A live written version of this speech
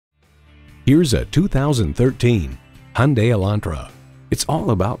Here's a 2013 Hyundai Elantra. It's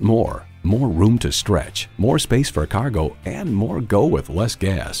all about more room to stretch, more space for cargo, and more go with less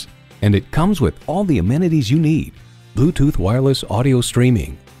gas. And it comes with all the amenities you need: Bluetooth wireless audio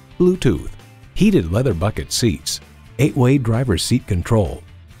streaming, Bluetooth, heated leather bucket seats, 8-way driver's seat control,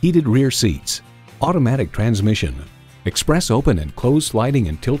 heated rear seats, automatic transmission, express open and closed sliding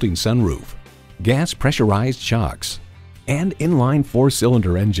and tilting sunroof, gas pressurized shocks, and inline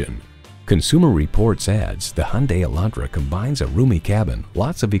 4-cylinder engine. Consumer Reports adds the Hyundai Elantra combines a roomy cabin,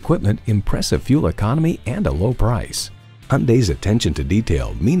 lots of equipment, impressive fuel economy, and a low price. Hyundai's attention to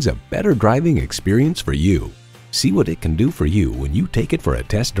detail means a better driving experience for you. See what it can do for you when you take it for a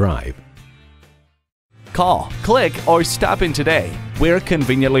test drive. Call, click, or stop in today. We're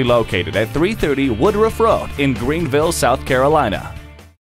conveniently located at 330 Woodruff Road in Greenville, South Carolina.